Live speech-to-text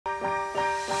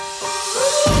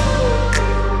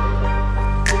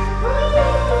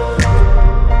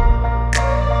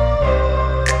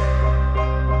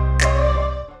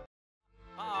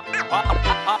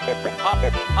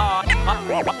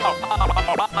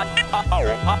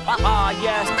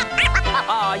yes.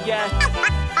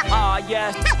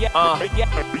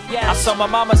 Yes. I saw my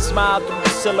mama smile through the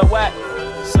silhouette.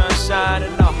 Sunshine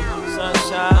and all,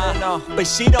 sunshine and all. But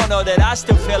she don't know that I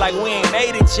still feel like we ain't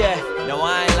made it yet. No,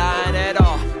 I ain't lying at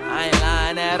all. I ain't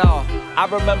lying at all. I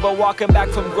remember walking back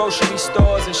from grocery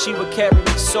stores and she would carry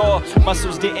me sore.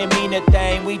 Muscles didn't mean a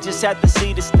thing, we just had to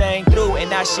see this thing through. And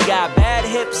now she got bad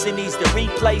hips and needs to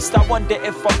replaced. I wonder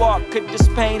if I walk, could this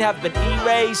pain have been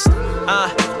erased?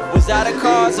 Was that a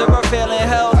cause of her failing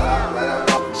health?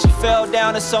 She fell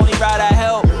down, it's only right I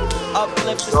help.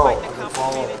 Uplift despite the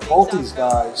complicated. Both these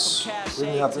guys, we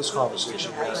didn't have this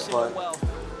conversation yet, but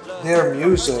their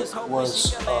music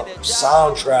was a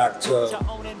soundtrack to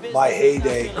my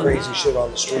heyday, crazy shit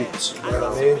on the streets, you know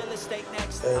what I mean?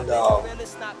 And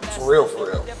for real.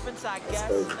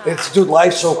 It's, dude,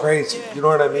 life's so crazy, you know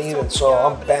what I mean? And so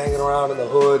I'm banging around in the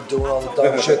hood, doing all the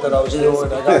dumb shit that I was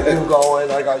doing. I got you going,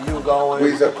 I got you going.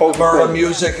 Murder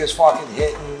music is fucking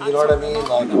hitting, you know what I mean?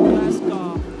 Like,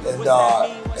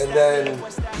 and then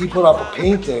he put up a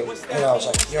painting, and I was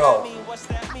like, yo,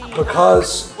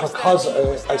 because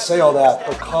I say all that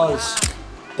because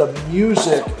the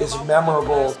music is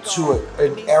memorable to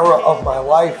an era of my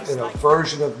life and a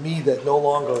version of me that no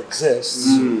longer exists.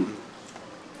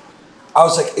 I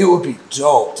was like, it would be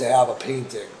dope to have a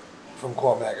painting from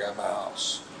Cormega at my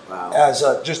house. Wow. As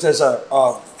a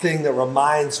thing that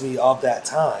reminds me of that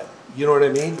time. You know what I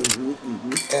mean?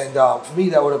 And for me,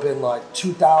 that would have been like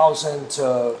 2000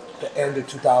 to the end of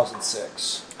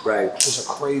 2006. Right. It was a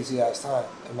crazy ass time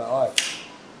in my life.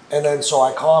 And then so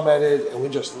I commented and we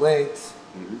just linked.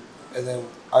 And then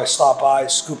I stopped by,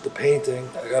 scooped the painting.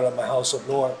 I got it at my house up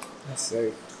north. That's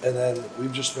safe. And then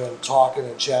we've just been talking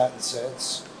and chatting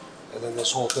since. And then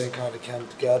this whole thing kind of came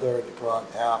together and he brought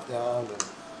half down and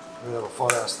we had a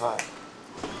fun ass time.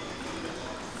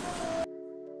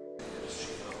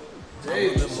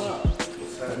 Dave, what's up?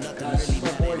 That's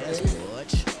my boy Dave.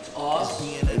 Awesome.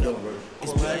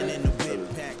 It's being in the big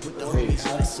pack with the homies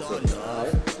and it's all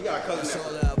love. You got a cousin It's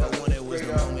all love, I want it was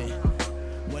the moment.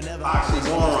 Whenever actually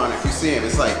going around, if you see him,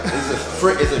 it's like,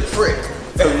 it's a trick.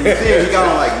 So you see him, he got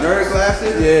on like nerd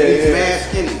glasses, he's mad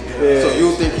skinny. So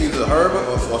you'll think he's a herb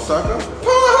or sucker.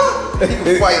 He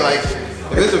can fight like,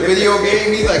 if it's a video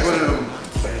game, he's like one of them,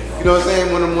 you know what I'm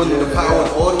saying, one of them ones with the power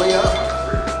all the way up.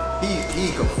 He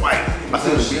can fight. I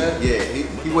see him,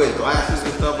 he wears glasses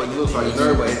and stuff, but he looks like a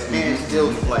nerd, but his hands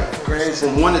still like,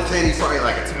 from 1 to 10, he's probably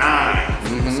like a 9.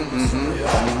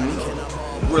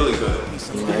 Really good. He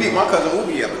beat my cousin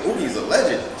Ubi up. Ubi's a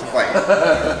legend to fight.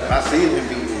 I seen him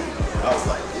beat Ubi. I was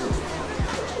like, ew.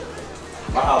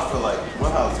 My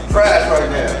house is trash right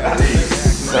now.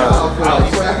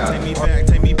 Take me back,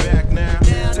 take me back now.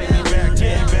 Take me back,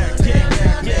 take me back, take me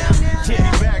back, take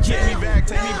me back, take me back,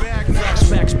 take me back.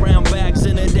 Flashbacks, brown bags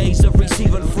in the days of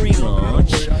receiving free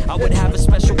lunch. I would have a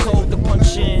special code to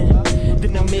punch in.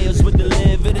 Then the meals would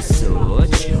deliver the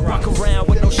such. Walk around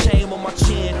with no shame on my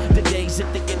chin. The days of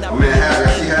thinking I'm man, man.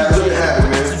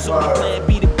 Plan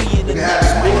B to be in the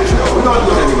next We're gonna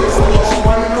do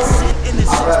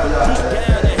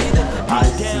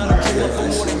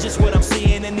just what I'm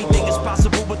seeing, anything is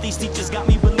possible. But these teachers got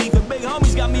me believing, big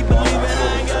homies got me believing.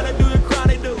 I ain't gotta do the crowd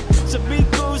they do. So be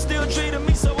cool, still treating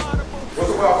me so honorable.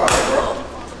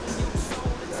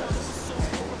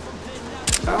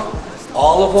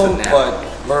 All of them, but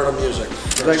murder music.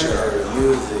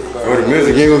 Murder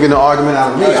music, you ain't gonna get no argument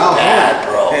out of me. That's bad,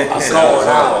 bro. I'm going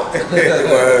out.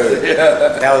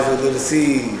 That was with Little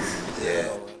C's. Yeah.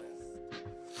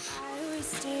 I was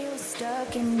still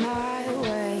stuck in my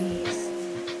ways.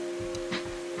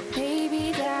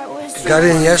 Maybe that was Got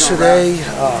in yesterday. We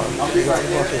got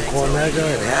fucking Cormega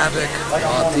and Havoc.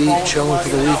 Deep, chilling for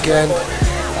the weekend.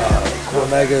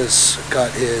 Cormega's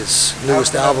got his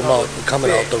newest album out,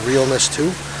 coming out, The Realness 2.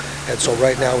 And so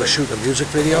right now we're shooting a music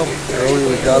video. Early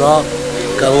we got up,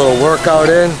 got a little workout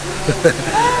in,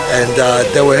 and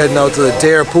then we're heading out to the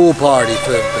Dare pool party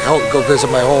to help go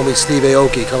visit my homie Steve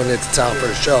Aoki coming into town for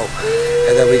the show.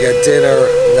 And then we got dinner,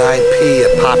 9p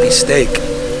at Poppy Steak.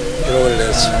 You know what it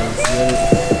is.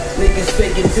 Niggas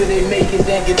fake it till they make it,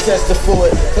 then get tested for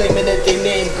it. Claiming that they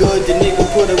name good, the nigga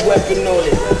put a weapon on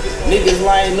it. Niggas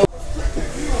lying no.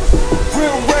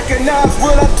 Real recognize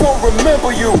real, I don't remember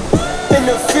you. In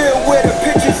the field where the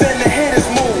pitches and the hitters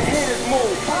move.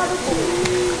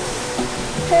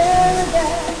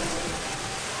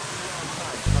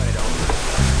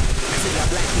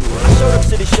 I showed up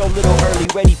to the show a little early,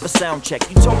 ready for sound check.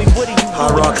 You told me, what are you doing?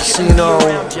 Hard Rock Casino,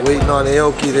 waiting on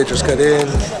Aoki. They just got in,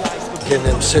 getting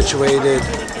them situated,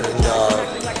 and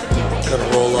gonna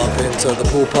roll up into the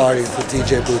pool party for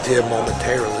DJ booth here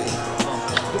momentarily.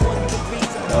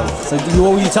 So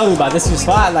what were you telling me about? This is your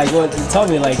spot? Like, what? Tell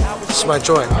me, like. This is my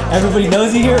joint. Everybody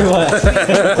knows you here or what?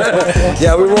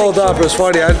 Yeah, we rolled up. It was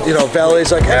funny.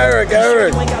 Valet's like, Eric.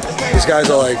 These guys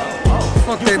are like,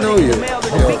 fuck, they know you.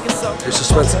 You should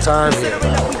spend some time here.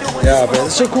 Yeah, man,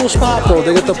 it's a cool spot though.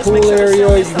 They get the pool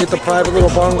area. You can get the private little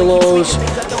bungalows.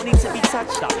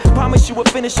 Promise you will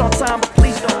finish on time, but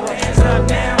please don't let hands up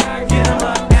now. Get 'em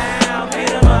up now.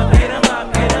 Get 'em up. Get 'em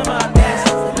up. Get 'em up. That's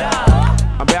love.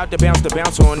 I'm about to bounce the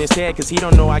bouncer on his head, cause he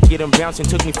don't know I get him bouncing.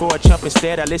 Took me for a chump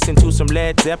instead. I listened to some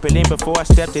Led Zeppelin before I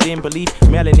stepped it in. Belief,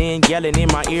 melanin, yelling in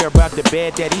my ear about the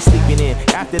bed that he's sleeping in.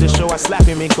 After the show, I slap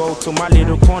him and go to my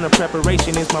little corner.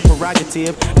 Preparation is my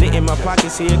prerogative. Lit in my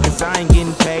pockets here, cause I ain't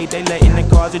getting paid. They letting the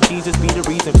cause of Jesus be the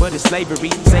reason for the slavery.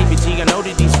 Save it, G. I know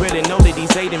that he's really know that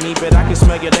he's hating me, but I can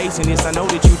smell your laziness. I know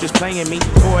that you just playing me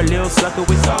for a little sucker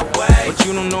with soft way. But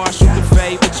you don't know I shoot the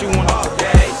fade, but you want all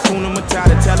day. Kuna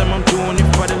Matata, tell him I'm doing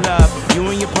it for the love. You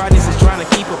and your partners is trying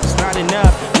to keep up, it's not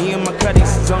enough. Me and my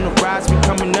cuttings is on the rise, we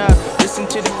coming up. Listen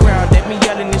to the crowd, let me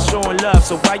yelling and showing love.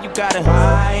 So why you gotta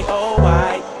why, oh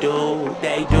why do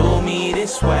they do me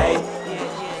this way?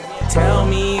 Tell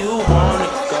me you wanna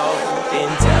go, then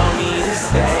tell me to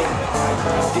stay.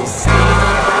 This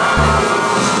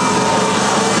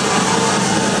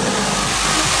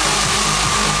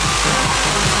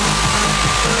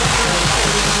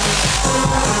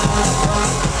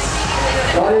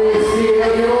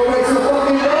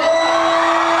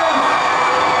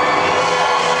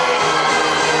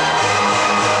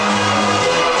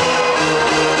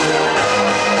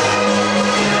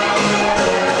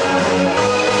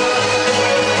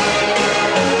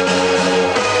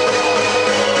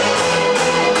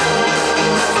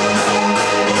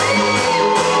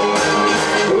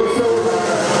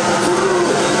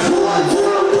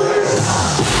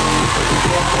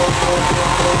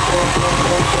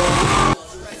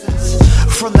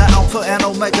From the Alpha and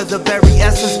Omega, the very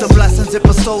essence, the blessings it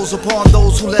bestows upon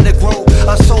those who let it grow.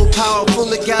 A soul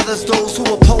powerful, it gathers those who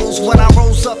oppose. When I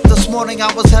rose up this morning,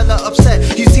 I was hella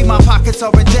upset. You see, my pockets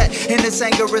are in debt, and this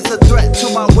anger is a threat to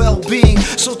my well-being.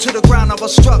 So to the ground I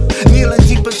was struck, kneeling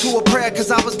deep into a prayer, cause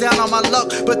I was down on my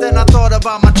luck. But then I thought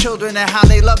about my children and how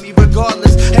they love me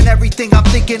regardless. And everything I'm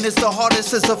thinking is the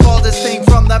hardest is of all this thing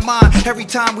from that mind. Every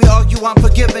time we argue, I'm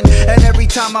forgiven, and every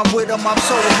time I'm with them, I'm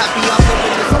so happy I'm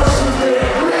living this.